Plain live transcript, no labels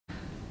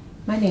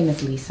My name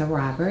is Lisa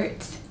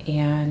Roberts,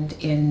 and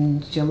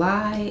in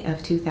July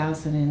of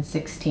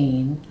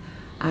 2016,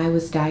 I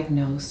was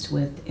diagnosed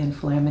with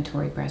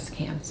inflammatory breast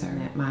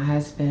cancer. My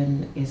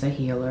husband is a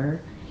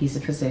healer, he's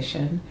a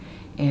physician,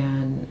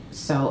 and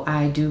so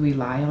I do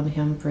rely on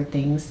him for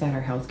things that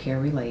are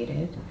healthcare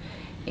related.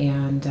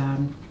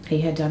 And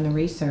he had done the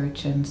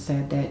research and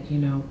said that,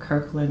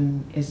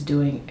 Kirkland is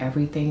doing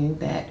everything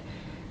that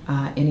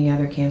any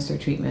other cancer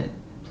treatment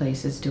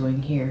place is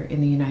doing here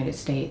in the United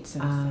States.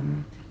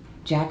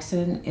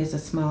 Jackson is a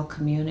small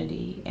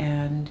community,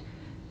 and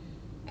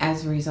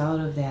as a result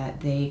of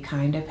that, they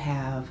kind of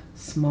have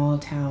small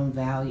town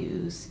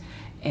values.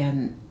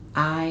 And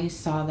I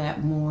saw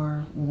that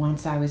more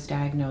once I was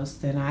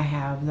diagnosed than I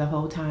have the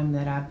whole time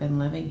that I've been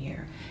living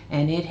here.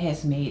 And it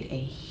has made a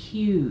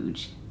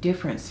huge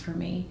difference for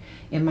me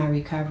in my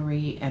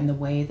recovery and the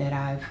way that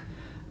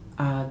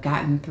I've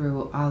gotten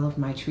through all of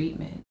my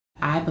treatment.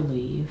 I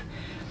believe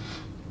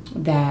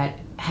that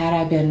had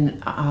I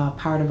been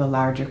part of a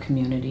larger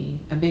community,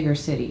 a bigger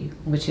city,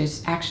 which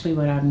is actually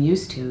what I'm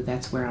used to,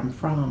 that's where I'm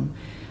from,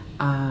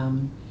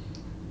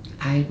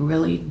 I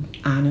really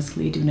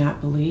honestly do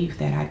not believe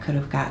that I could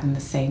have gotten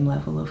the same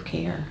level of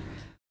care.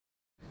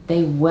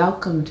 They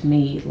welcomed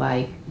me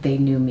like they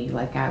knew me,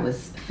 like I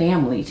was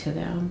family to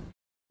them.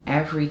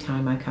 Every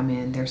time I come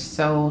in, they're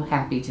so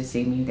happy to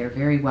see me. They're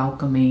very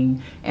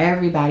welcoming.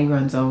 Everybody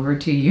runs over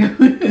to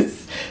you.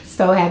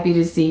 So happy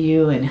to see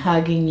you and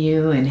hugging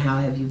you and how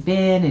have you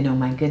been, and oh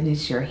my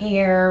goodness, your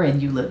hair, and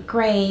you look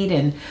great,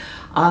 and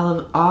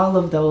all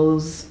of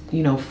those,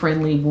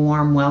 friendly,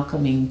 warm,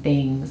 welcoming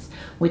things,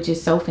 which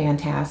is so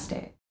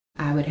fantastic.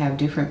 I would have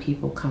different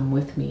people come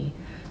with me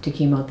to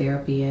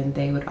chemotherapy, and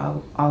they would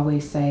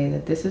always say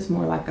that this is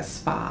more like a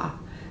spa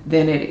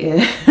than it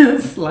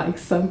is like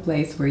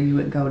someplace where you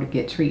would go to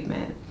get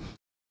treatment.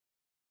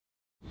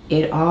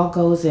 It all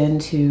goes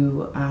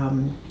into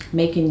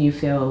making you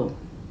feel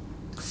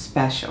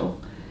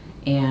special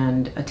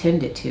and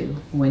attended to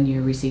when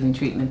you're receiving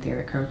treatment there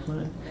at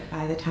Kirkland.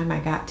 By the time I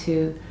got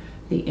to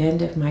the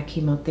end of my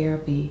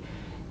chemotherapy,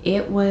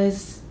 it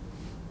was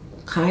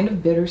kind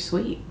of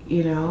bittersweet.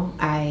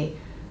 I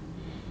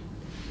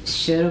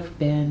should have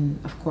been,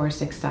 of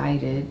course,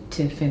 excited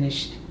to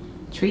finish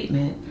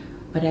treatment,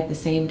 but at the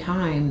same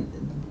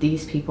time,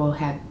 these people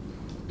had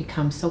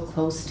become so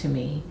close to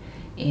me,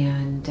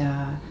 and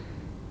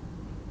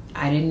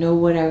I didn't know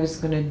what I was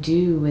going to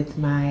do with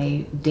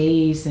my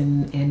days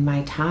and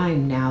my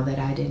time now that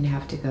I didn't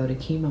have to go to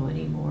chemo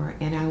anymore.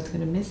 And I was going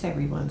to miss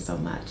everyone so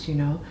much,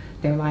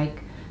 They're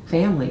like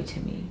family to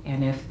me.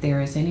 And if there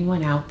is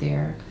anyone out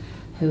there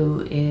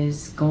who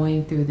is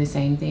going through the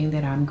same thing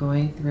that I'm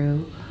going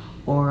through,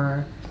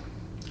 or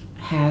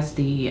has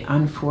the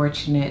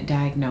unfortunate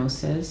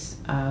diagnosis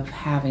of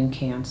having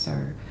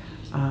cancer,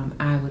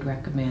 I would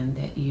recommend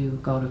that you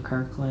go to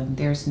Kirkland.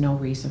 There's no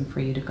reason for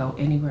you to go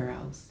anywhere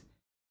else.